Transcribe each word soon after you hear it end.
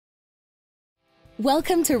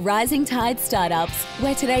Welcome to Rising Tide Startups,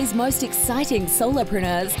 where today's most exciting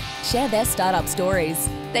solopreneurs share their startup stories.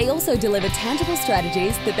 They also deliver tangible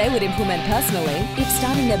strategies that they would implement personally if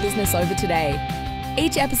starting their business over today.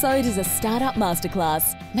 Each episode is a startup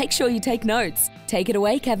masterclass. Make sure you take notes. Take it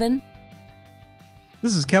away, Kevin.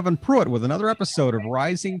 This is Kevin Pruitt with another episode of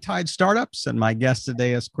Rising Tide Startups, and my guest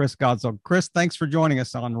today is Chris Godsall. Chris, thanks for joining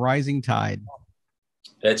us on Rising Tide.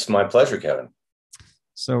 It's my pleasure, Kevin.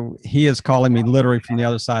 So he is calling me literally from the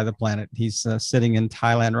other side of the planet. He's sitting in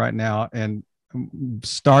Thailand right now, and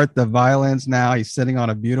start the violins now. He's sitting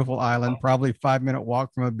on a beautiful island, probably 5-minute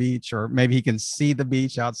walk from a beach, or maybe he can see the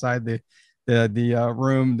beach outside the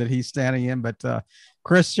room that he's standing in. But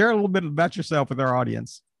Chris, share a little bit about yourself with our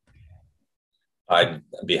audience. I'd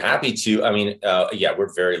be happy to. I mean, yeah,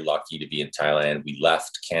 we're very lucky to be in Thailand. We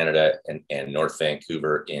left Canada and North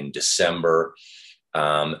Vancouver in December.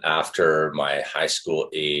 After my high school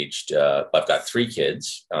aged, I've got 3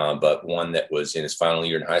 kids, but one that was in his final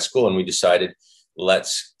year in high school. And we decided,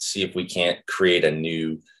 let's see if we can't create a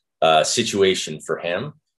new situation for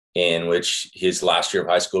him in which his last year of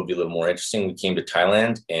high school would be a little more interesting. We came to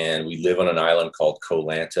Thailand, and we live on an island called Koh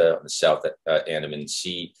Lanta on the South Andaman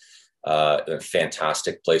Sea. A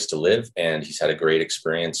fantastic place to live, and he's had a great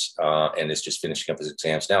experience and is just finishing up his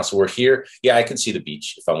exams now. So we're here. Yeah, I can see the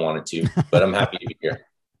beach if I wanted to, but I'm happy to be here.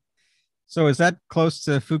 So is that close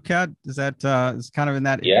to Phuket? Is that is kind of in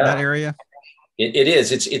that area? It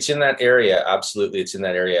is. It's in that area. Absolutely, it's in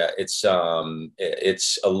that area. It's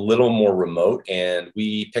a little more remote, and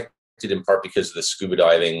we picked it in part because of the scuba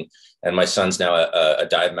diving. And my son's now a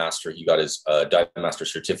dive master. He got his dive master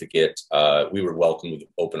certificate. We were welcomed with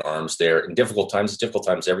open arms there in difficult times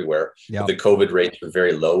everywhere. Yep. The COVID rates were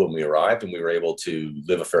very low when we arrived, and we were able to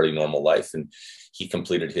live a fairly normal life. And he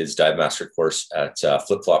completed his dive master course at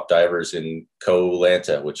Flip Flop Divers in Koh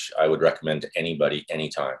Lanta, which I would recommend to anybody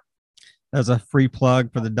anytime. As a free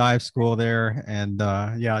plug for the dive school there. And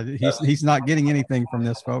yeah, he's not getting anything from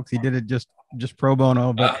this, folks. He did it just pro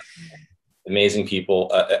bono, but amazing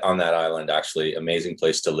people on that island. Actually, amazing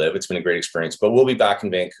place to live. It's been a great experience, but we'll be back in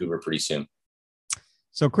Vancouver pretty soon.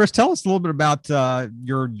 So Chris, tell us a little bit about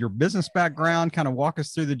your business background, kind of walk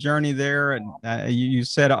us through the journey there. And you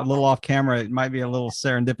said a little off camera, it might be a little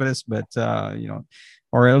serendipitous, but you know,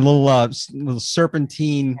 or a little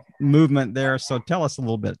serpentine movement there. So tell us a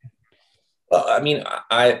little bit. Well, I mean,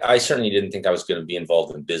 I certainly didn't think I was going to be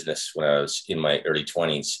involved in business when I was in my early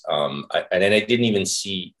 20s. And then I didn't even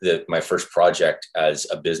see my first project as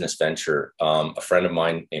a business venture. A friend of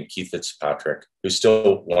mine named Keith Fitzpatrick, who's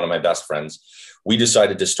still one of my best friends, we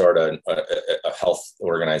decided to start a health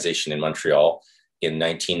organization in Montreal in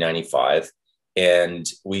 1995. And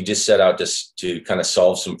we just set out to kind of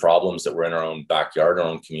solve some problems that were in our own backyard, our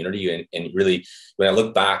own community. And really, when I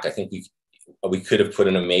look back, I think we could have put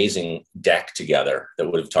an amazing deck together that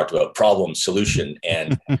would have talked about problem solution,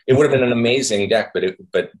 and it would have been an amazing deck, but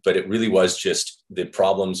it really was just the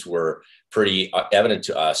problems were pretty evident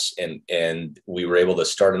to us. And we were able to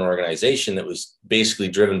start an organization that was basically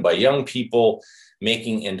driven by young people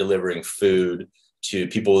making and delivering food to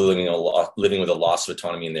people living with a loss of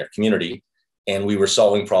autonomy in their community. And we were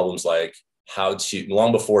solving problems like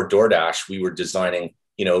long before DoorDash, we were designing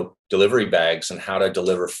delivery bags and how to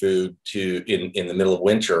deliver food in the middle of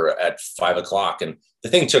winter at 5 o'clock. And the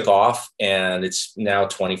thing took off, and it's now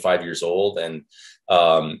 25 years old. And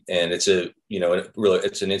it's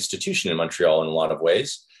it's an institution in Montreal in a lot of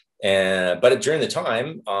ways. But during the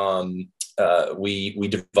time, we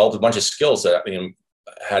developed a bunch of skills that I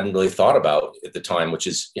hadn't really thought about at the time, which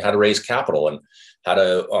is how to raise capital and how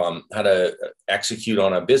to execute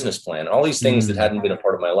on a business plan. All these things that hadn't been a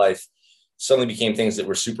part of my life suddenly became things that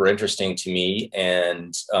were super interesting to me.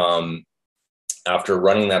 And after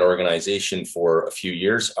running that organization for a few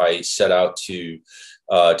years, I set out to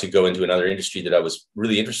go into another industry that I was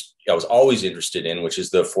always interested in, which is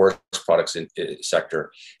the forest products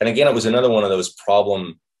sector. And again, it was another one of those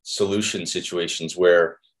problem solution situations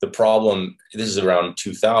where this is around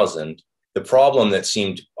 2000, the problem that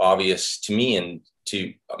seemed obvious to me and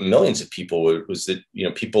to millions of people was that,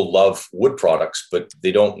 people love wood products, but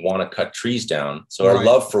they don't want to cut trees down. So our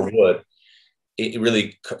love for wood, it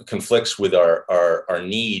really conflicts with our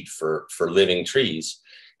need for living trees.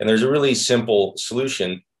 And there's a really simple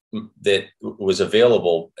solution that was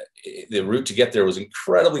available. The route to get there was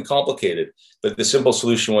incredibly complicated, but the simple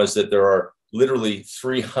solution was that there are literally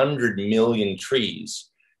 300 million trees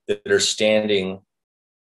that are standing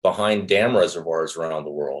behind dam reservoirs around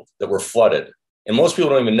the world that were flooded. And most people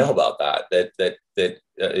don't even know about that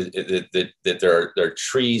there are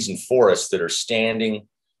trees and forests that are standing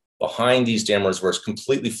behind these dam reservoirs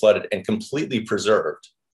completely flooded and completely preserved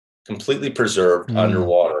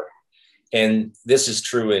underwater. And this is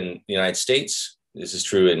true in the United States. This is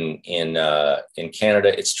true in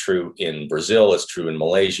Canada. It's true in Brazil. It's true in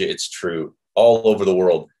Malaysia. It's true all over the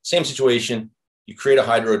world. Same situation. You create a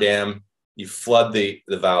hydro dam, you flood the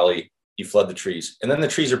valley, you flood the trees, and then the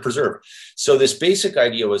trees are preserved. So this basic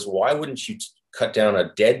idea was, why wouldn't you cut down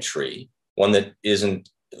a dead tree, one that isn't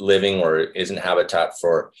living or isn't habitat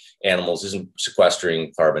for animals, isn't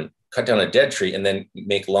sequestering carbon, cut down a dead tree and then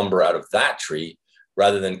make lumber out of that tree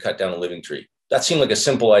rather than cut down a living tree? That seemed like a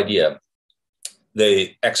simple idea.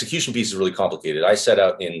 The execution piece is really complicated. I set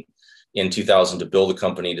out in 2000 to build a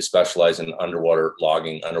company to specialize in underwater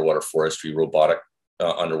logging, underwater forestry, robotic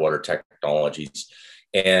underwater technologies.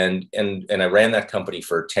 And I ran that company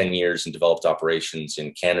for 10 years and developed operations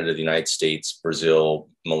in Canada, the United States, Brazil,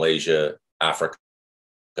 Malaysia, Africa.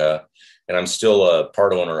 And I'm still a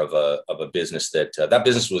part owner of a business that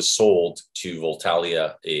business was sold to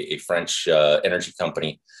Voltalia, a French energy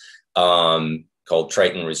company called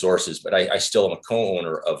Triton Resources. But I still am a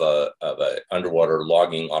co-owner of a underwater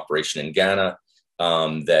logging operation in Ghana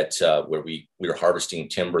where we were harvesting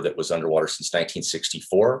timber that was underwater since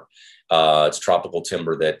 1964. It's tropical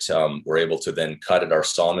timber that we're able to then cut at our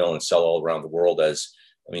sawmill and sell all around the world as,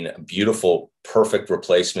 a beautiful, perfect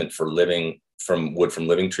replacement for wood from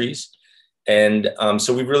living trees. And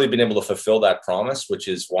so we've really been able to fulfill that promise, which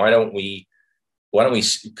is, why don't we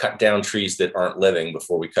cut down trees that aren't living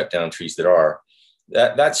before we cut down trees that are?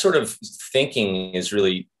 That sort of thinking is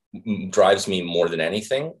really drives me more than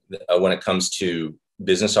anything when it comes to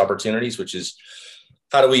business opportunities, which is,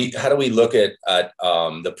 how do we look at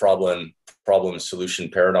the problem solution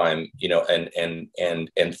paradigm,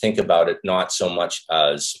 and think about it not so much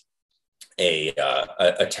as a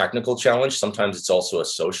technical challenge. Sometimes it's also a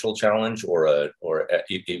social challenge or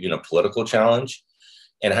even a political challenge.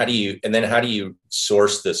 And how do you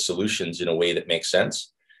source the solutions in a way that makes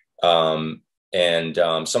sense?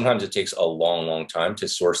 Sometimes it takes a long, long time to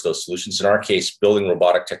source those solutions. In our case, building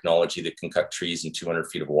robotic technology that can cut trees in 200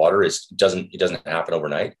 feet of water doesn't happen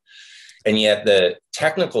overnight. And yet the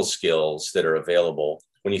technical skills that are available,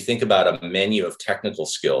 when you think about a menu of technical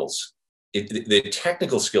skills, the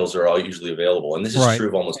technical skills are all usually available. And this is true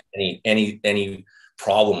of almost any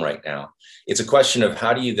problem right now. It's a question of,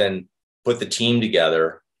 how do you then put the team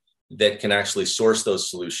together that can actually source those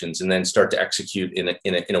solutions and then start to execute in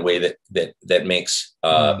a way that makes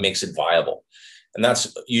it viable. And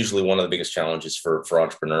that's usually one of the biggest challenges for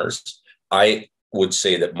entrepreneurs. I would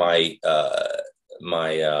say that my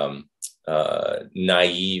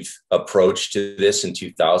naive approach to this in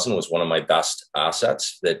 2000 was one of my best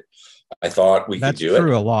assets, that I thought we could do it. That's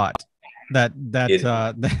true a lot. That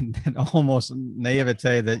almost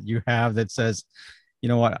naivete that you have that says, you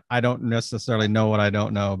know what, I don't necessarily know what I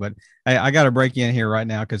don't know. But I got to break you in here right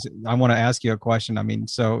now, because I want to ask you a question.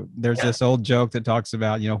 So there's this old joke that talks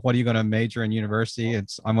about, what are you going to major in university?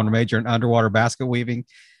 I'm going to major in underwater basket weaving.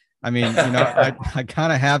 I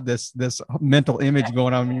kind of have this mental image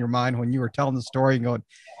going on in your mind when you were telling the story and going,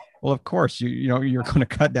 well, of course, you're going to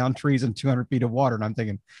cut down trees in 200 feet of water. And I'm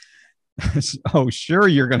thinking, oh, sure,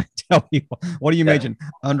 you're going to tell people, what do you major in?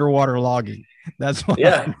 Underwater logging. That's what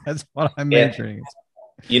I'm majoring in.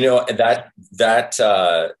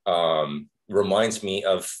 That reminds me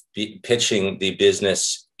of pitching the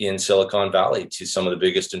business in Silicon Valley to some of the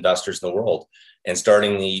biggest investors in the world, and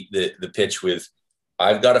starting the pitch with,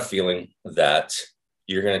 I've got a feeling that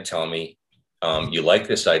you're going to tell me you like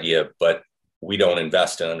this idea, but we don't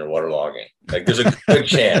invest in underwater logging. Like, there's a good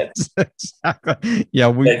chance. Exactly. Yeah,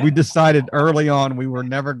 we decided early on we were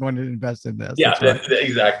never going to invest in this. Yeah,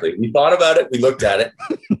 exactly. We thought about it. We looked at it.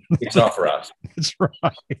 It's not for us. That's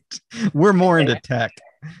right. We're more into tech.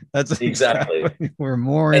 That's exactly. We're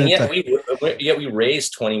more into tech. Yet we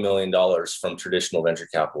raised $20 million from traditional venture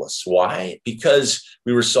capitalists. Why? Because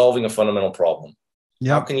we were solving a fundamental problem.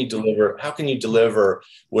 Yep. How can you deliver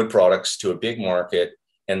wood products to a big market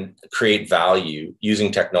and create value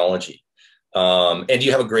using technology? And do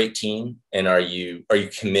you have a great team? And are you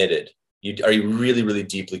committed? Are you really, really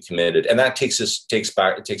deeply committed? And that takes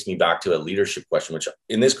me back to a leadership question, which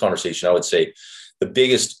in this conversation, I would say the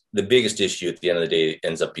biggest issue at the end of the day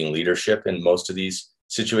ends up being leadership in most of these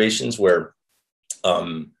situations, where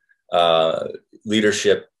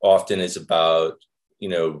leadership often is about,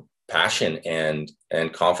 passion and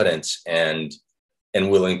confidence and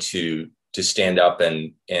willing to stand up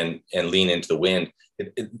and lean into the wind.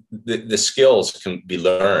 The skills can be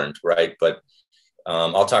learned, right? But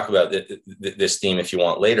I'll talk about this theme if you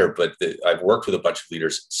want later. But I've worked with a bunch of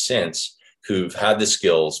leaders since who've had the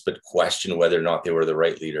skills, but question whether or not they were the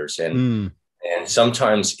right leaders. And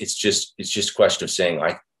sometimes it's just a question of saying,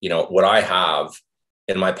 what I have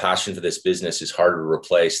and my passion for this business is harder to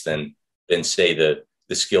replace than say the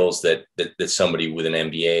skills that somebody with an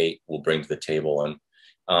MBA will bring to the table. And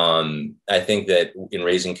I think that in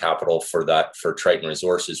raising capital for Triton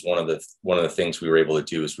Resources, one of the things we were able to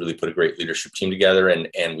do is really put a great leadership team together,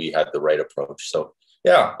 and we had the right approach. So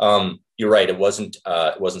yeah, you're right. It wasn't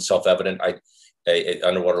self-evident.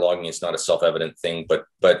 Underwater logging is not a self-evident thing, but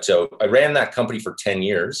I ran that company for 10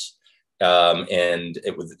 years, and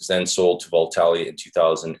it was then sold to Voltalia in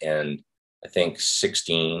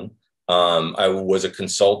 2016. I was a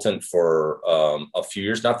consultant for a few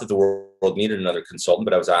years. Not that the world needed another consultant,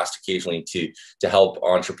 but I was asked occasionally to help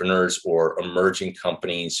entrepreneurs or emerging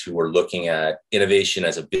companies who were looking at innovation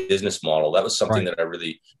as a business model. That was something that I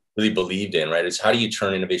really believed in, right? Is how do you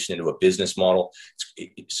turn innovation into a business model?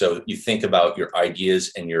 So you think about your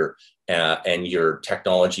ideas and your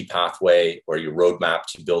technology pathway or your roadmap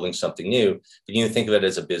to building something new, but you think of it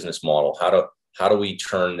as a business model. How do we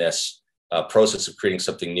turn this process of creating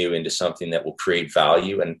something new into something that will create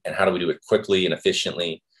value, and how do we do it quickly and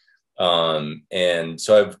efficiently? And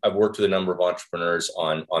so I've worked with a number of entrepreneurs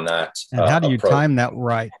on that. And how do you time that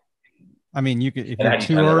right? I mean, if you're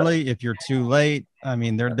too early, if you're too late, I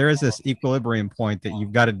mean, there is this equilibrium point that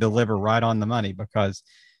you've got to deliver right on the money, because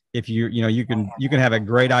if you can have a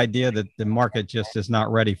great idea that the market just is not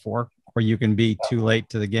ready for, or you can be too late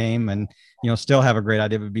to the game and still have a great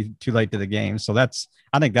idea but be too late to the game. So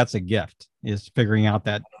I think that's a gift, is figuring out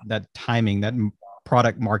that timing, that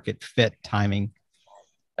product market fit timing.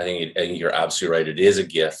 I think you're absolutely right. It is a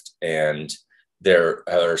gift, and there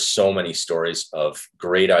are so many stories of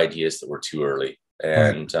great ideas that were too early.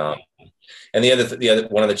 And and the other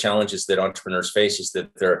one of the challenges that entrepreneurs face is that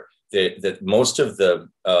that most of the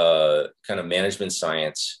kind of management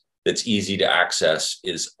science that's easy to access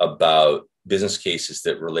is about business cases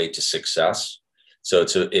that relate to success. So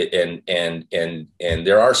and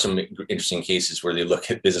there are some interesting cases where they look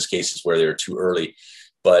at business cases where they're too early,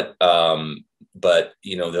 but the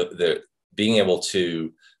being able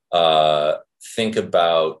to think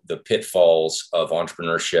about the pitfalls of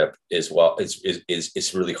entrepreneurship is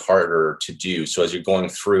really harder to do. So as you're going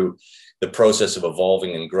through the process of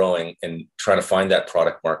evolving and growing and trying to find that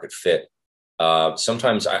product market fit,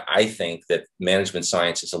 sometimes I think that management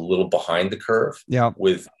science is a little behind the curve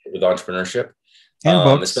with entrepreneurship. And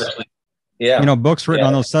books, especially, books written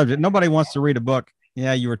on those subjects. Nobody wants to read a book.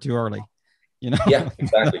 Yeah, you were too early. Yeah,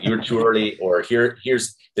 exactly. You were too early, or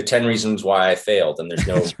here's the 10 reasons why I failed, and there's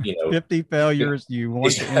no 50 failures you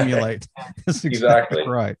want to emulate. That's exactly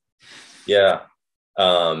right. Yeah.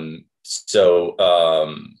 So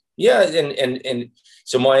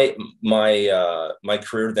my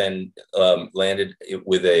career then landed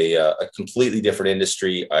with a completely different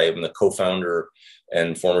industry. I am the co-founder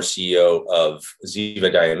and former CEO of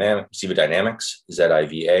Ziva Dynamics,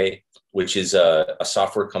 ZIVA, which is a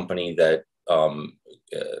software company that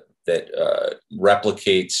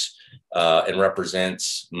replicates and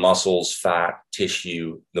represents muscles, fat,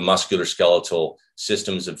 tissue, the musculoskeletal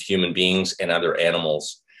systems of human beings and other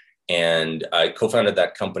animals. And I co-founded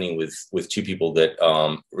that company with two people that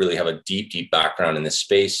really have a deep background in this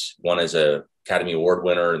space. One is an Academy Award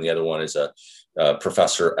winner, and the other one is a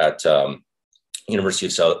professor at University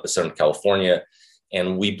of Southern California.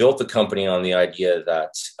 And we built the company on the idea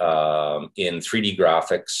that in 3D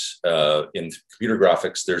graphics, in computer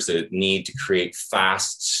graphics, there's a need to create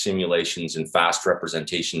fast simulations and fast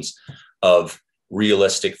representations of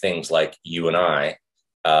realistic things like you and I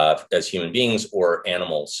as human beings, or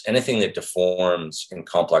animals, anything that deforms in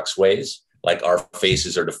complex ways, like our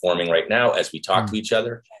faces are deforming right now as we talk to each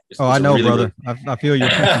other. I know, brother. I feel you.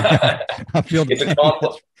 I feel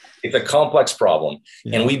it's a complex problem.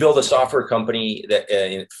 Yeah. And we built a software company that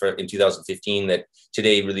in 2015 that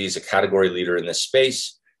today really is a category leader in this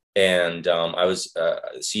space. And I was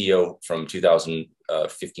CEO from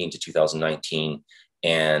 2015 to 2019.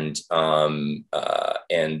 And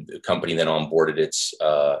the company then onboarded its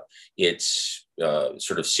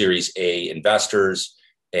sort of Series A investors.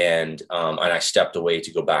 And I stepped away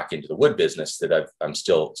to go back into the wood business that I was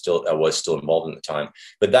still involved in at the time.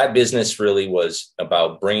 But that business really was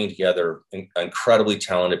about bringing together incredibly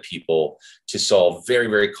talented people to solve very,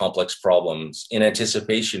 very complex problems in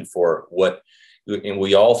anticipation for what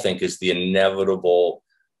we all think is the inevitable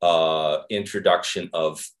introduction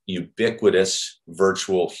of ubiquitous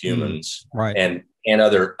virtual humans, right, and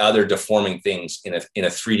other deforming things in a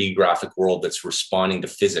 3D graphic world that's responding to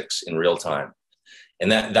physics in real time. And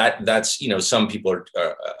that's some people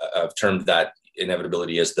have termed that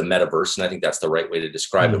inevitability is the metaverse. And I think that's the right way to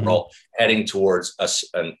describe it. We're all heading towards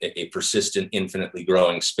a persistent, infinitely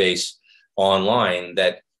growing space online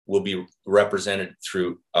that will be represented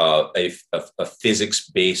through a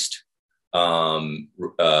physics-based,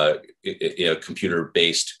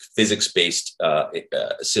 computer-based, physics-based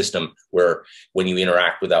system, where when you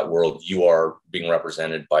interact with that world, you are being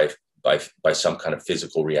represented by some kind of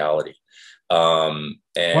physical reality.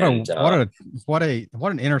 What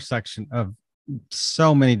an intersection of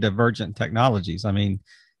so many divergent technologies. I mean,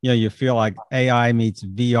 you feel like AI meets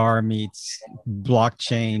VR meets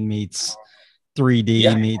blockchain meets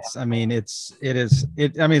 3D meets. I mean, it's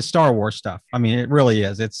Star Wars stuff. I mean, it really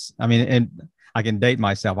is. And I can date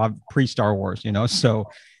myself. I'm pre-Star Wars, so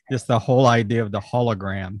just the whole idea of the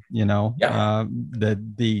hologram,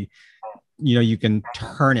 you can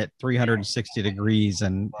turn it 360 degrees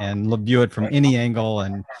and view it from any angle.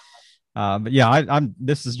 And but yeah,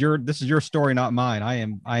 this is your story, not mine.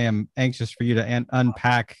 I am anxious for you to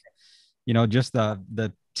unpack, just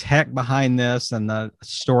the tech behind this and the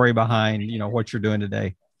story behind, what you're doing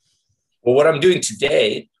today. Well, what I'm doing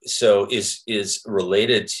today, is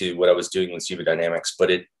related to what I was doing with Ziva Dynamics, but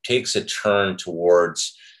it takes a turn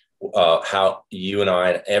towards how you and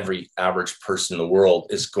I and every average person in the world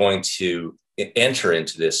is going to enter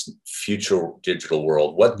into this future digital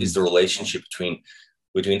world. What is the relationship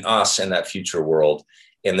between us and that future world?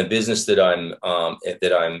 And the business that I'm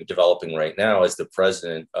developing right now as the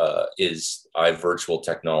president is iVirtual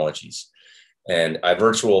Technologies. And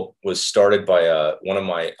iVirtual was started by one of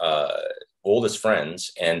my oldest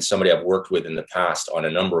friends and somebody I've worked with in the past on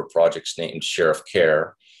a number of projects named Sheriff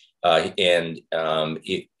Care. And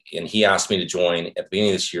he asked me to join at the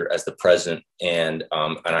beginning of this year as the president, and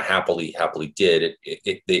I happily did.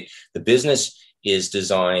 The business is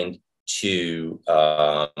designed to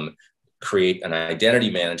create an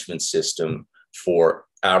identity management system for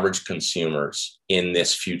average consumers in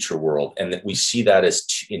this future world, and that we see that as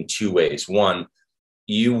in two ways. One,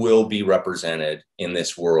 you will be represented in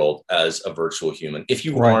this world as a virtual human if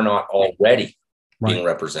you are not already being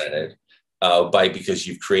represented. Because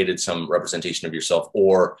you've created some representation of yourself,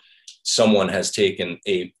 or someone has taken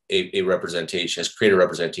a representation, has created a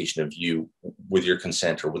representation of you with your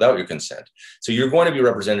consent or without your consent. So you're going to be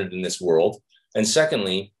represented in this world. And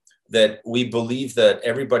secondly, that we believe that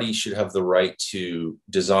everybody should have the right to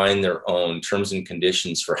design their own terms and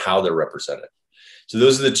conditions for how they're represented. So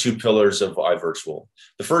those are the two pillars of iVirtual.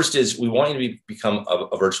 The first is we want you to become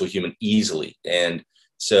a virtual human easily. And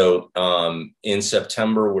so in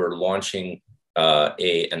September, we're launching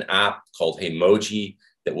an app called Heymoji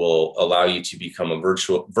that will allow you to become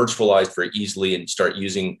virtualized very easily and start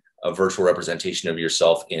using a virtual representation of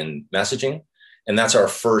yourself in messaging. And that's our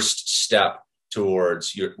first step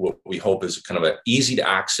towards what we hope is kind of an easy to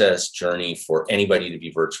access journey for anybody to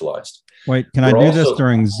be virtualized. Wait, can I do this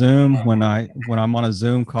during Zoom when I'm on a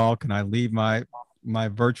Zoom call? Can I leave my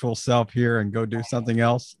virtual self here and go do something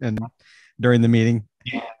else during the meeting?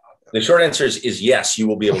 The short answer is yes, you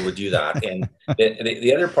will be able to do that. And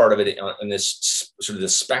the other part of it in this sort of the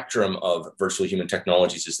spectrum of virtual human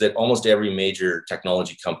technologies is that almost every major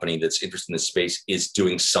technology company that's interested in this space is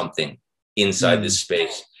doing something inside this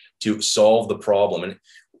space to solve the problem. And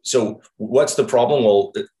so what's the problem?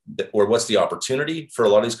 Well, or what's the opportunity for a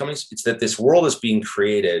lot of these companies? It's that this world is being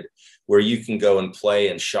created where you can go and play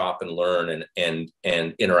and shop and learn and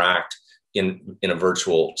interact in a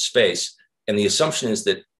virtual space. And the assumption is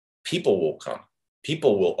that people will come.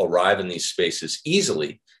 People will arrive in these spaces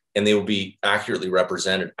easily, and they will be accurately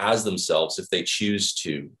represented as themselves if they choose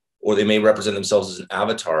to, or they may represent themselves as an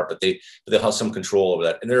avatar, but they'll have some control over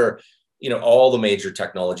that. And there are, all the major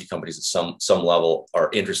technology companies at some level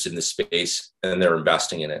are interested in this space, and they're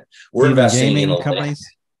investing in it. We're investing in companies.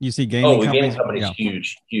 You see gaming companies? Gaming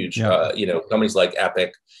companies, huge. Companies like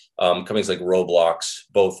Epic, companies like Roblox,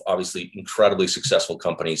 both obviously incredibly successful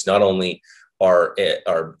companies. Not only are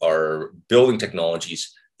building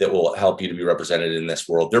technologies that will help you to be represented in this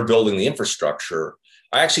world, they're building the infrastructure.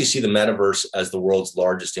 I actually see the metaverse as the world's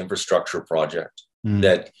largest infrastructure project.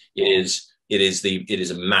 That it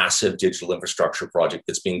is a massive digital infrastructure project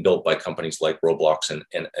that's being built by companies like Roblox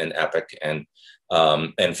and Epic and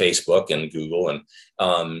Facebook and Google.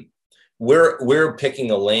 And we're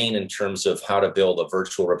picking a lane in terms of how to build a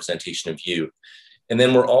virtual representation of you. And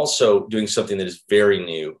then we're also doing something that is very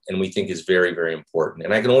new and we think is very, very important.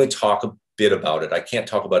 And I can only talk a bit about it. I can't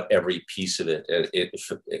talk about every piece of it.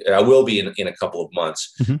 I will be in a couple of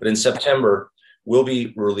months. But in September, we'll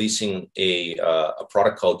be releasing a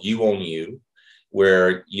product called You Own You,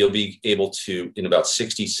 where you'll be able to, in about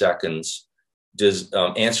 60 seconds,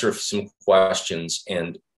 answer some questions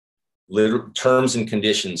and terms and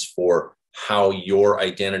conditions for how your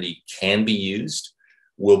identity can be used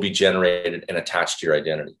will be generated and attached to your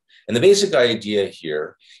identity. And the basic idea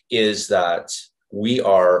here is that we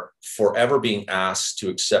are forever being asked to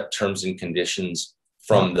accept terms and conditions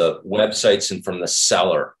from the websites and from the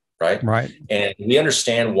seller, right? Right. And we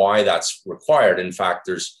understand why that's required. In fact,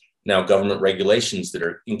 there's now government regulations that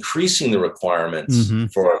are increasing the requirements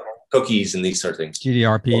for cookies and these sort of things.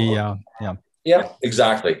 GDPR, yeah,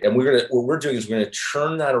 exactly. And what we're doing is we're going to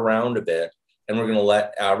turn that around a bit, and we're going to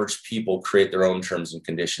let average people create their own terms and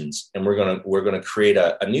conditions. And we're going to create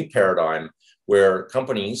a new paradigm where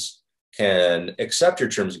companies can accept your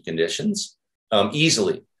terms and conditions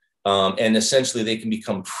easily. And essentially they can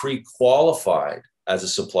become pre-qualified as a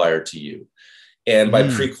supplier to you. And by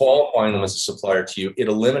pre-qualifying them as a supplier to you, it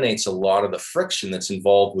eliminates a lot of the friction that's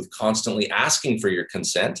involved with constantly asking for your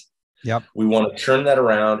consent. Yep. We want to turn that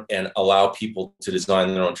around and allow people to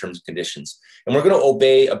design their own terms and conditions. And we're going to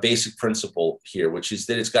obey a basic principle here, which is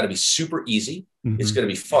that it's got to be super easy. It's going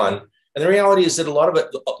to be fun. And the reality is that a lot of it,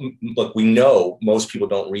 look, we know most people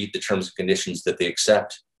don't read the terms and conditions that they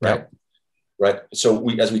accept, right? Yep. Right. So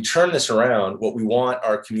as we turn this around, what we want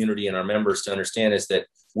our community and our members to understand is that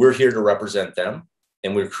we're here to represent them,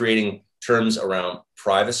 and we're creating terms around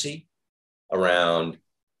privacy, around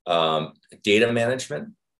data management,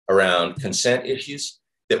 around consent issues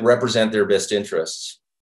that represent their best interests,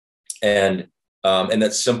 and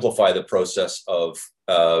that simplify the process of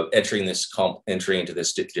entering into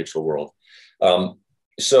this digital world.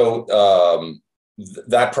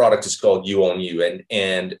 That product is called You Own You,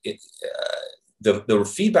 and the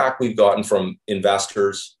feedback we've gotten from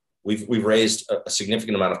investors, we've raised a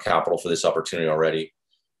significant amount of capital for this opportunity already.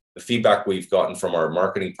 The feedback we've gotten from our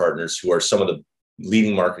marketing partners, who are some of the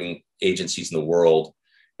leading marketing agencies in the world,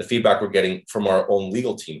 the feedback we're getting from our own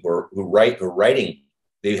legal team, who are writing,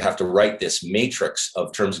 they have to write this matrix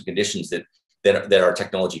of terms and conditions that our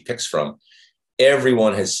technology picks from.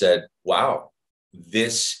 Everyone has said, wow,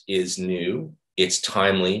 this is new, it's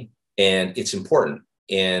timely, and it's important.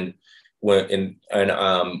 And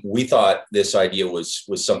we thought this idea was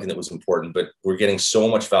something that was important, but we're getting so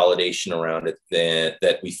much validation around it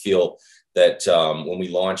that we feel that when we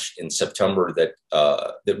launch in September, that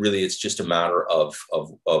really it's just a matter of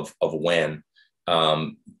when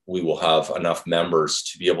we will have enough members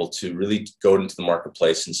to be able to really go into the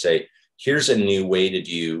marketplace and say, here's a new way to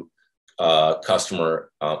do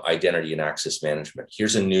customer identity and access management.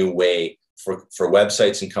 Here's a new way for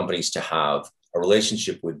websites and companies to have a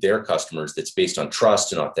relationship with their customers that's based on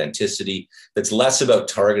trust and authenticity, that's less about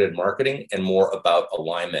targeted marketing and more about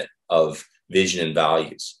alignment of vision and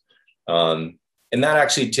values. And that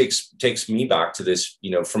actually takes me back to this,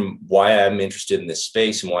 from why I'm interested in this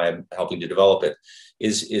space and why I'm helping to develop it,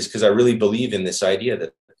 is because I really believe in this idea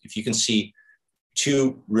that if you can see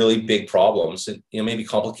two really big problems, and maybe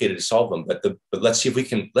complicated to solve them, but let's see if we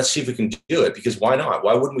can do it, because why not?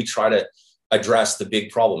 Why wouldn't we try to address the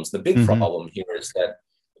big problems? The big problem here is that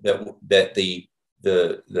the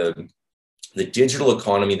digital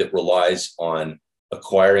economy that relies on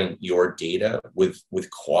acquiring your data with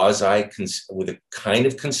a kind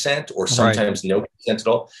of consent, or sometimes no consent at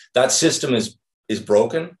all, that system is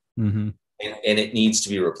broken, and it needs to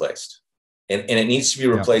be replaced. And it needs to be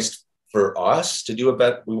replaced for us to do it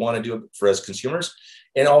better. We want to do it for as consumers,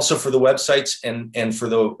 and also for the websites and for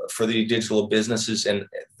the digital businesses and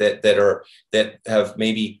that have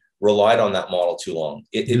maybe relied on that model too long.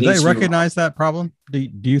 Do they recognize that problem? Do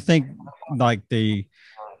you think like the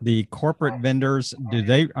corporate vendors,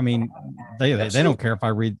 they don't care if I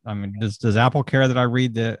read, does Apple care that I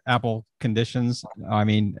read the Apple conditions? At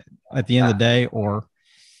the end of the day, or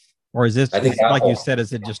is this, like you said,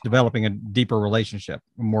 is it just developing a deeper relationship,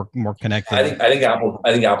 more connected? I think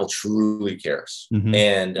Apple truly cares.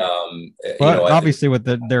 And obviously with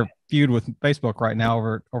their feud with Facebook right now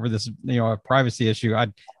over this a privacy issue, I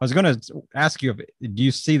was going to ask you, do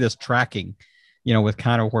you see this tracking, with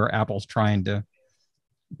kind of where Apple's trying to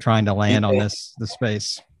land on this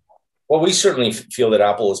space? Well, we certainly feel that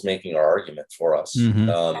Apple is making our argument for us.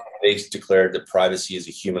 They've declared that privacy is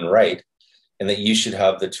a human right, and that you should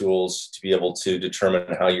have the tools to be able to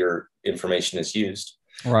determine how your information is used.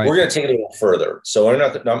 Right. We're going to take it a little further. So I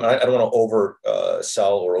don't want to over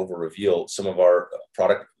sell or over reveal some of our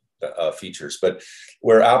product features, but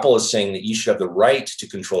where Apple is saying that you should have the right to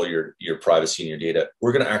control your privacy and your data,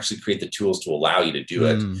 we're going to actually create the tools to allow you to do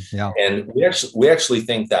it. And we actually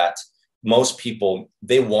think that most people,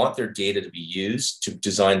 they want their data to be used to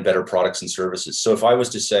design better products and services. So if I was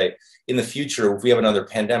to say, in the future, if we have another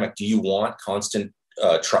pandemic, do you want constant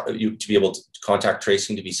to be able to contact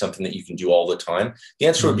tracing to be something that you can do all the time? The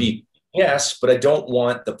answer would be Yes, but I don't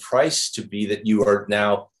want the price to be that you are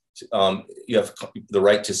now, you have the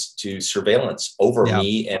right to surveillance over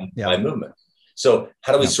me and my movement. So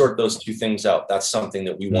how do we sort those two things out? That's something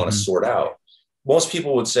that we want to sort out. Most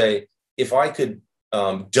people would say, if I could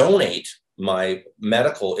donate my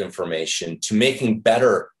medical information to making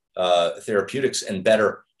better therapeutics and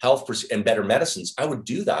better health and better medicines, I would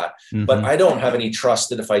do that. But I don't have any trust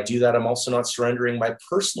that if I do that, I'm also not surrendering my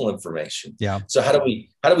personal information. So how do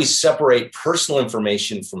we separate personal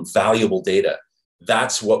information from valuable data?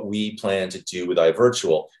 That's what we plan to do with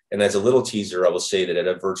iVirtual. And as a little teaser, I will say that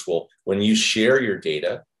at iVirtual, when you share your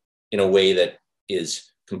data in a way that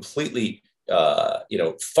is completely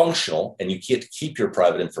functional, and you get to keep your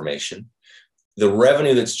private information, the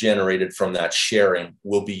revenue that's generated from that sharing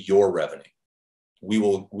will be your revenue. We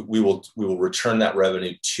will return that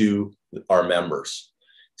revenue to our members.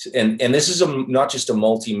 And this is not just a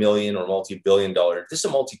multi-million or multi-billion dollar, this is a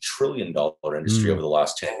multi-trillion dollar industry over the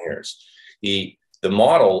last 10 years. The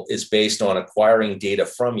model is based on acquiring data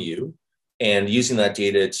from you and using that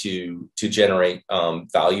data to generate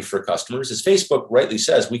value for customers. As Facebook rightly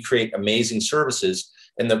says, we create amazing services,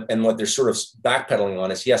 and what they're sort of backpedaling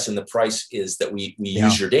on is, yes, and the price is that we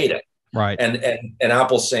use your data. Right. And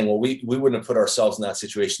Apple's saying, well, we wouldn't have put ourselves in that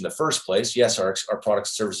situation in the first place. Yes, our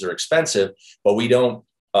products and services are expensive, but we don't,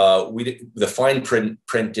 the fine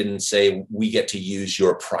print didn't say we get to use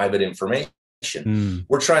your private information.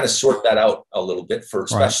 We're trying to sort that out a little bit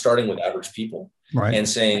starting with average people, and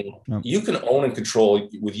saying you can own and control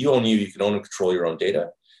you can own and control your own data.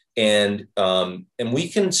 And we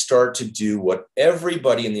can start to do what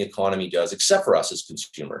everybody in the economy does, except for us as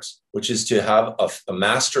consumers, which is to have a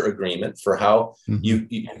master agreement for how you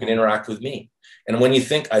can interact with me. And when I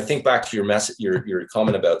think back to your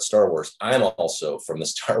comment about Star Wars. I'm also from the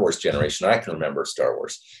Star Wars generation. I can remember Star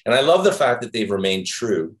Wars, and I love the fact that they've remained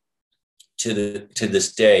true to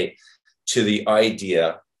this day to the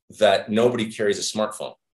idea that nobody carries a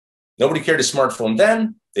smartphone. Nobody carried a smartphone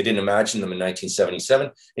then. They didn't imagine them in 1977.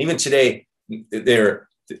 And even today,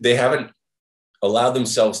 they haven't allowed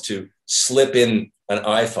themselves to slip in an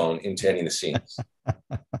iPhone into any of the scenes.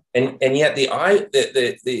 and yet the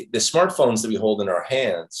smartphones that we hold in our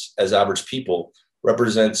hands as average people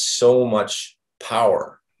represent so much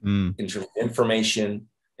power in terms of information,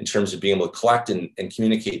 in terms of being able to collect and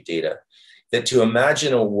communicate data, that to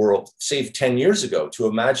imagine a world, say 10 years ago, to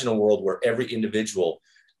imagine a world where every individual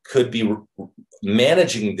could be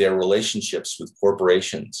managing their relationships with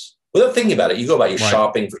corporations without thinking about it. You go about your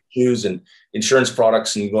shopping for shoes and insurance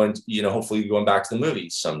products, and hopefully you're going back to the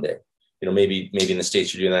movies someday. Maybe in the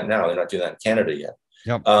States you're doing that now. They're not doing that in Canada yet.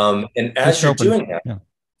 And as you're doing that,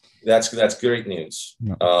 that's great news.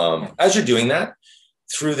 As you're doing that,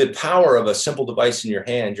 through the power of a simple device in your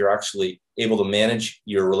hand, you're actually able to manage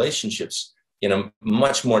your relationships in a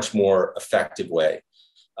much, much more effective way.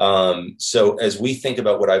 So as we think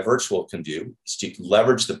about what iVirtual can do, is to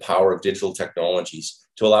leverage the power of digital technologies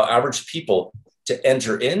to allow average people to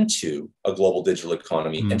enter into a global digital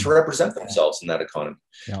economy and to represent themselves in that economy.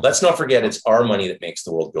 Let's not forget, it's our money that makes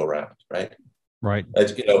the world go round, right? Right.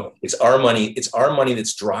 It's our money. It's our money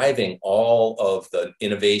that's driving all of the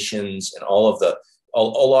innovations and a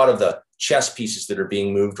lot of the chess pieces that are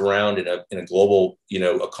being moved around in a global,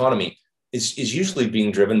 economy is usually being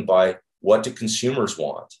driven by what do consumers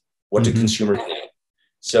want? What do consumers need?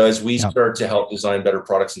 So as we start to help design better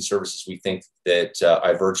products and services, we think that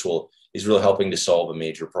iVirtual is really helping to solve a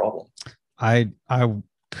major problem. I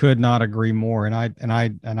could not agree more. And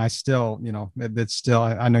I still, it's still,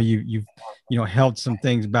 I know you've held some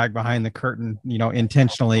things back behind the curtain,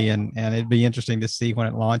 intentionally, and it'd be interesting to see when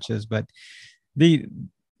it launches. But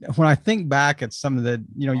when I think back at some of the,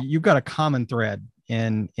 you've got a common thread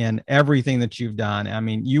in everything that you've done. I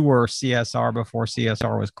mean, you were CSR before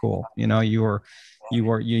CSR was cool.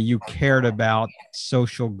 You cared about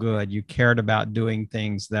social good. You cared about doing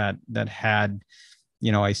things that had,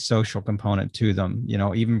 a social component to them,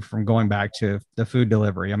 even from going back to the food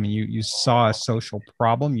delivery. I mean, you saw a social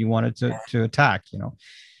problem you wanted to attack,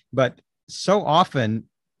 but so often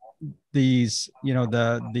these,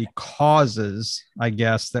 the causes, I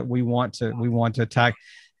guess, that we want to attack,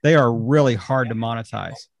 they are really hard to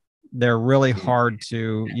monetize. They're really hard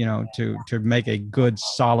to make a good,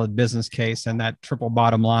 solid business case. And that triple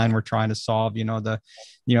bottom line we're trying to solve, we can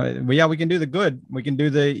do the good, we can do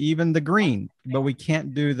even the green, but we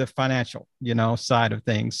can't do the financial, side of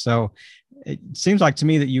things. So it seems like to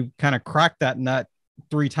me that you kind of cracked that nut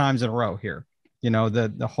 3 times in a row here.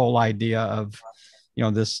 The whole idea of,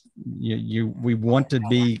 we want to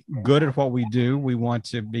be good at what we do. We want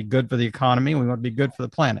to be good for the economy. We want to be good for the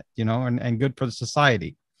planet, and good for the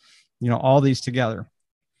society. all these together?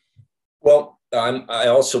 Well, I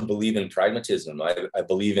also believe in pragmatism. I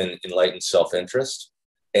believe in enlightened self-interest.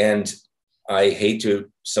 And I hate to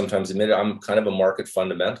sometimes admit it, I'm kind of a market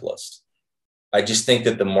fundamentalist. I just think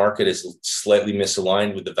that the market is slightly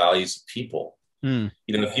misaligned with the values of people.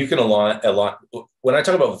 If you can align, when I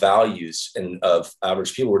talk about values and of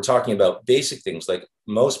average people, we're talking about basic things like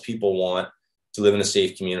most people want to live in a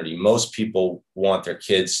safe community. Most people want their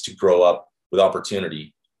kids to grow up with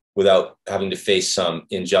opportunity without having to face some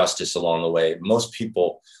injustice along the way. Most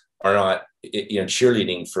people are not,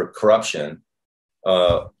 cheerleading for corruption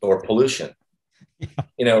or pollution.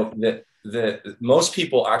 The most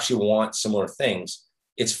people actually want similar things.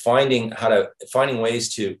 It's finding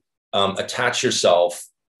ways to attach yourself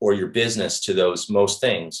or your business to those most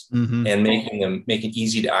things and make it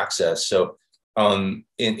easy to access. So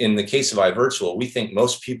in the case of iVirtual, we think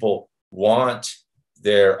most people want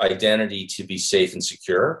their identity to be safe and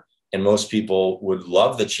secure. And most people would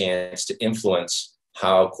love the chance to influence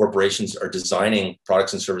how corporations are designing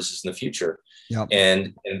products and services in the future. Yep.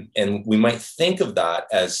 And we might think of that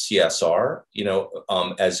as CSR,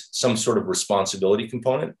 as some sort of responsibility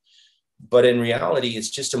component. But in reality, it's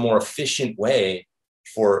just a more efficient way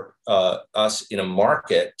for us in a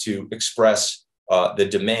market to express the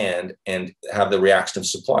demand and have the reaction of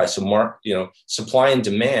supply. So supply and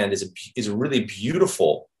demand is a really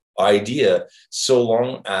beautiful idea, so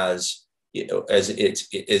long as as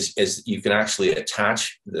you can actually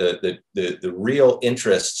attach the real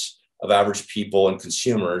interests of average people and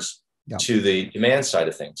consumers to the demand side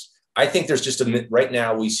of things. I think there's just right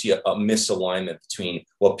now we see a misalignment between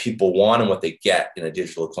what people want and what they get in a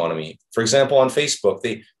digital economy. For example, on Facebook,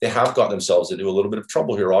 they have got themselves into a little bit of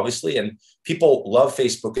trouble here, obviously, and people love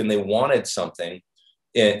Facebook and they wanted something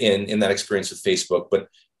in that experience with Facebook. But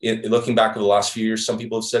looking back over the last few years, some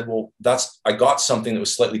people have said, well, I got something that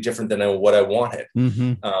was slightly different than what I wanted.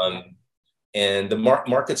 And the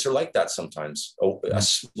markets are like that sometimes. A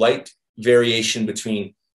slight variation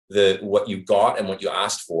between what you got and what you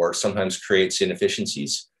asked for sometimes creates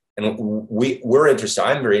inefficiencies. And we're interested.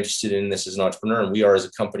 I'm very interested in this as an entrepreneur, and we are as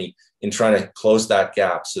a company in trying to close that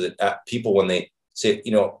gap so that people, when they say,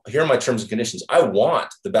 here are my terms and conditions, I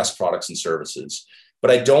want the best products and services,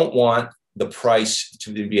 but I don't want the price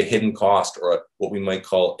to be a hidden cost or what we might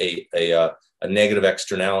call a negative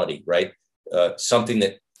externality, right? Something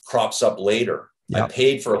that crops up later. Yep. I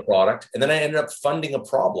paid for a product and then I ended up funding a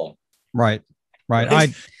problem. Right.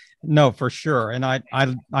 No, for sure. And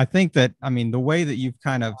I think that, the way that you've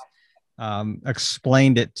kind of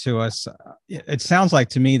explained it to us, it sounds like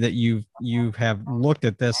to me that you have looked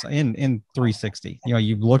at this in 360.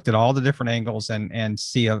 You've looked at all the different angles and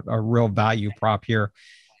see a real value prop here.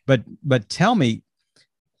 But tell me,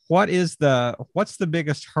 what's the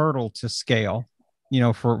biggest hurdle to scale,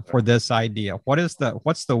 for this idea? What's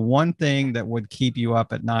the one thing that would keep you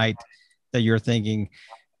up at night that you're thinking,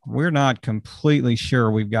 we're not completely sure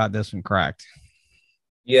we've got this one cracked?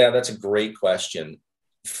 Yeah, that's a great question.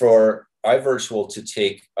 For iVirtual to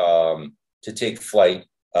take flight,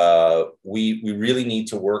 we really need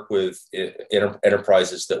to work with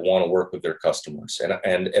enterprises that want to work with their customers,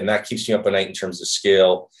 and that keeps me up at night in terms of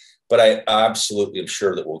scale. But I absolutely am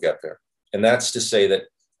sure that we'll get there. And that's to say that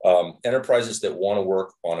enterprises that want to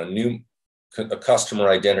work on a customer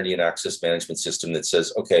identity and access management system that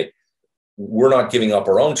says, okay, we're not giving up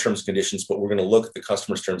our own terms and conditions, but we're going to look at the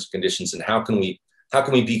customer's terms and conditions and how can we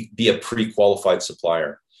be a pre-qualified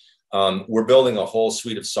supplier. We're building a whole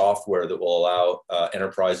suite of software that will allow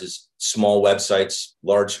enterprises, small websites,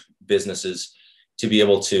 large businesses to be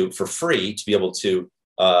able to, for free, to be able to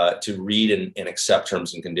read and accept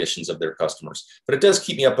terms and conditions of their customers. But it does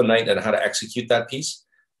keep me up at night on how to execute that piece.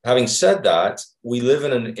 Having said that, we live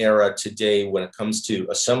in an era today when it comes to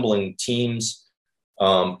assembling teams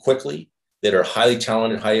quickly that are highly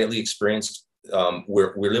talented, highly experienced.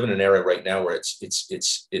 We're living in an era right now where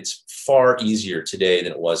it's far easier today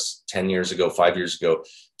than it was 10 years ago, 5 years ago,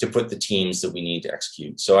 to put the teams that we need to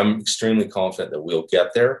execute. So I'm extremely confident that we'll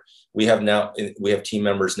get there. We have team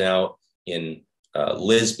members now in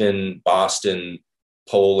Lisbon, Boston,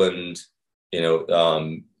 Poland,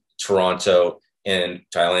 Toronto, and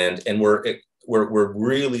Thailand, and we're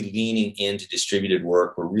really leaning into distributed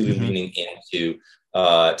work. We're really leaning into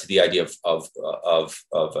to the idea of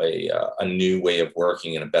a new way of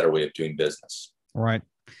working and a better way of doing business. Right.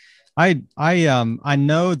 I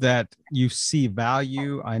know that you see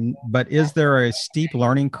value, but is there a steep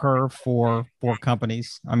learning curve for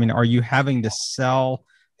companies? Are you having to sell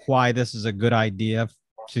why this is a good idea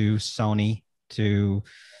to Sony, to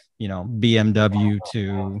BMW,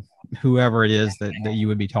 to whoever it is that you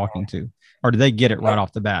would be talking to, or do they get it right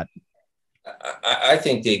off the bat? I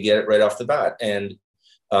think they get it right off the bat. And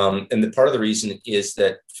the part of the reason is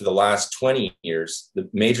that for the last 20 years, the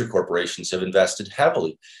major corporations have invested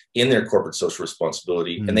heavily in their corporate social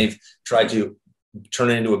responsibility, and they've tried to turn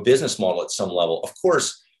it into a business model at some level. Of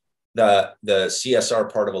course, the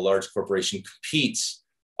CSR part of a large corporation competes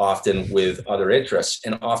often with other interests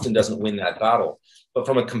and often doesn't win that battle. But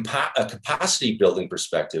from a capacity building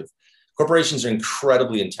perspective, corporations are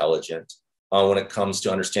incredibly intelligent when it comes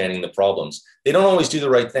to understanding the problems. They don't always do the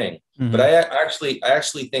right thing, but I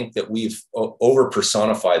actually think that we've over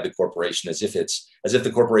personified the corporation as if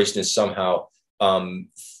the corporation is somehow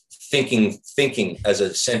thinking as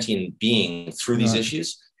a sentient being through these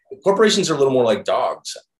issues. Corporations are a little more like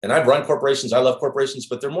dogs, and I've run corporations. I love corporations,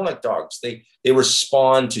 but they're more like dogs. They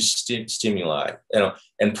respond to stimuli,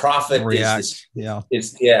 and profit is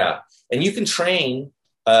this. And you can train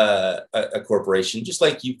a corporation just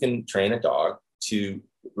like you can train a dog to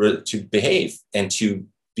behave and to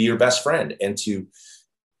be your best friend and to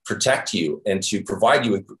protect you and to provide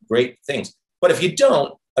you with great things. But if you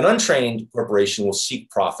don't, an untrained corporation will seek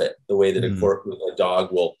profit the way that a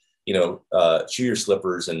dog will, chew your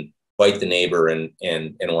slippers and bite the neighbor and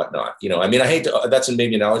whatnot. I mean, I hate to, that's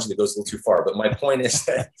maybe an analogy that goes a little too far, but my point is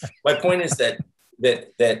that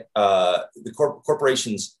the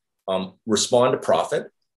corporations respond to profit,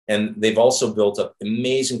 and they've also built up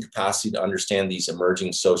amazing capacity to understand these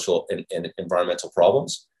emerging social and environmental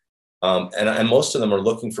problems. And most of them are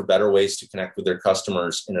looking for better ways to connect with their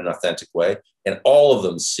customers in an authentic way. And all of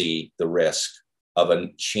them see the risk of a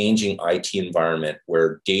changing IT environment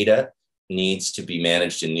where data needs to be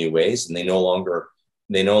managed in new ways. And they no longer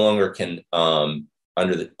can,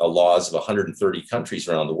 under the laws of 130 countries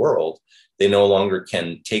around the world, they no longer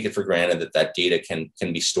can take it for granted that data can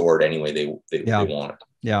be stored any way they want it.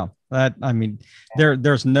 Yeah.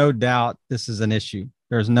 There's no doubt this is an issue.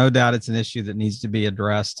 There's no doubt it's an issue that needs to be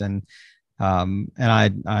addressed. And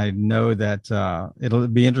I know that it'll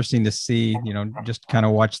be interesting to see, just kind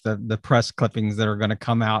of watch the press clippings that are going to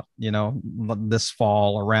come out, this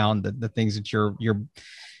fall around the things that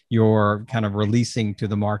you're kind of releasing to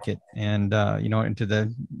the market and, into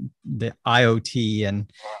the IoT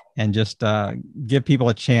and just give people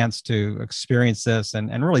a chance to experience this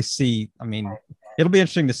and really see. I mean, it'll be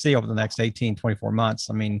interesting to see over the next 18, 24 months.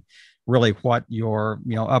 I mean, really what your,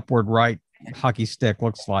 upward right hockey stick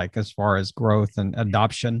looks like as far as growth and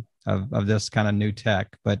adoption of this kind of new tech.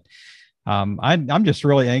 But I'm just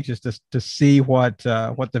really anxious to see what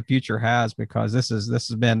the future has, because this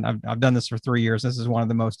has been, I've done this for 3 years. This is one of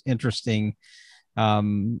the most interesting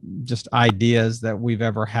just ideas that we've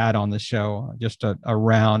ever had on the show, just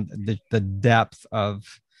around the depth of,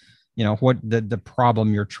 what the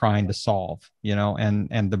problem you're trying to solve,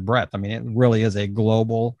 and the breadth. I mean, it really is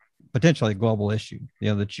potentially a global issue,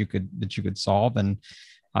 that you could solve. And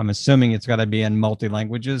I'm assuming it's got to be in multi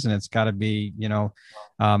languages, and it's got to be,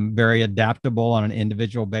 very adaptable on an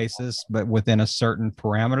individual basis, but within a certain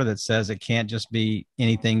parameter that says it can't just be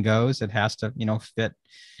anything goes. It has to, fit,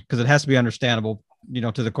 because it has to be understandable,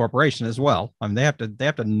 to the corporation as well. I mean, they have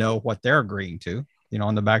to know what they're agreeing to,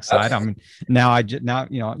 on the backside. I mean, now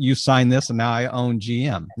you sign this, and now I own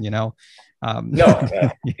GM,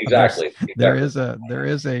 exactly. There is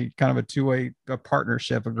a kind of a two-way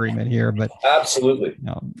partnership agreement here, but absolutely.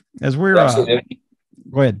 As we're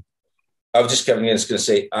go ahead. I was just going to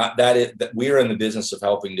say that we are in the business of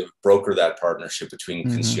helping to broker that partnership between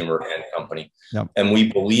consumer and company, and we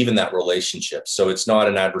believe in that relationship. So it's not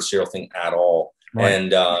an adversarial thing at all.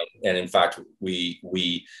 Right. And in fact, we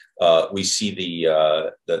see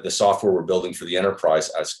the software we're building for the enterprise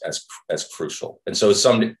as crucial. And so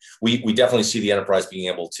we definitely see the enterprise being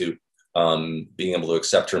able to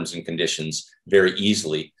accept terms and conditions very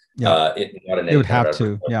easily. It would have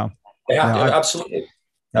to. Absolutely.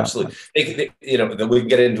 Absolutely. We can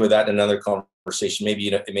get into that in another conversation. Maybe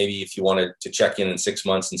if you wanted to check in 6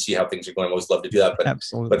 months and see how things are going, I always love to do that. But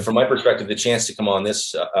absolutely. But from my perspective, the chance to come on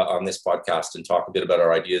this podcast and talk a bit about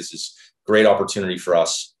our ideas is a great opportunity for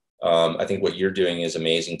us. I think what you're doing is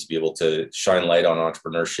amazing, to be able to shine light on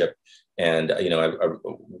entrepreneurship, and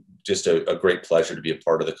just a great pleasure to be a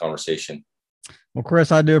part of the conversation. Well,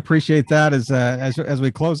 Chris, I do appreciate that. As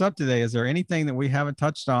we close up today, is there anything that we haven't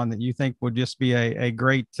touched on that you think would just be a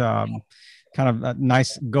great kind of a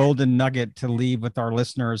nice golden nugget to leave with our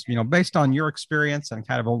listeners, based on your experience and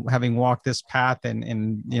kind of having walked this path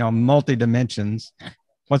in multi dimensions?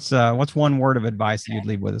 What's one word of advice that you'd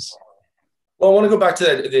leave with us? Well, I want to go back to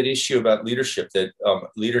that issue about leadership. That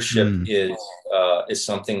leadership is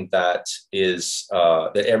something that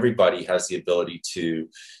everybody has the ability to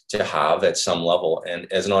have at some level.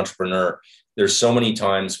 And as an entrepreneur, there's so many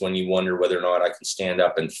times when you wonder whether or not I can stand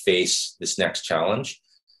up and face this next challenge.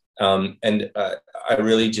 I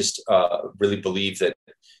really just really believe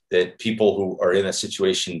that people who are in a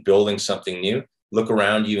situation building something new, look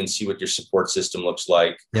around you and see what your support system looks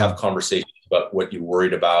like, have conversations about what you're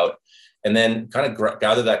worried about, and then kind of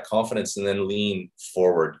gather that confidence and then lean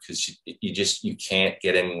forward, because you can't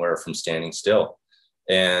get anywhere from standing still.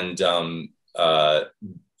 And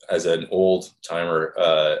as an old timer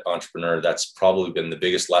entrepreneur, that's probably been the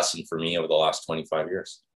biggest lesson for me over the last 25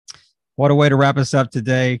 years. What a way to wrap us up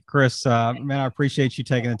today, Chris. Man, I appreciate you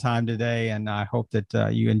taking the time today, and I hope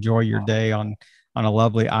that you enjoy your day on a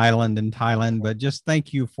lovely island in Thailand. But just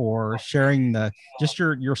thank you for sharing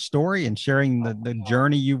your story and sharing the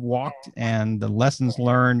journey you've walked and the lessons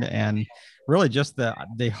learned, and really just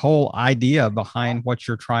the whole idea behind what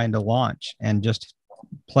you're trying to launch, and just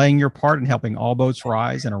playing your part in helping all boats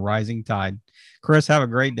rise in a rising tide. Chris, have a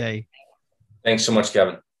great day. Thanks so much,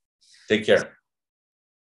 Kevin. Take care.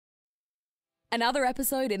 Another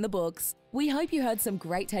episode in the books. We hope you heard some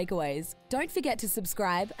great takeaways. Don't forget to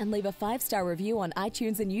subscribe and leave a 5-star review on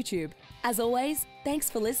iTunes and YouTube. As always, thanks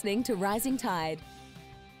for listening to Rising Tide.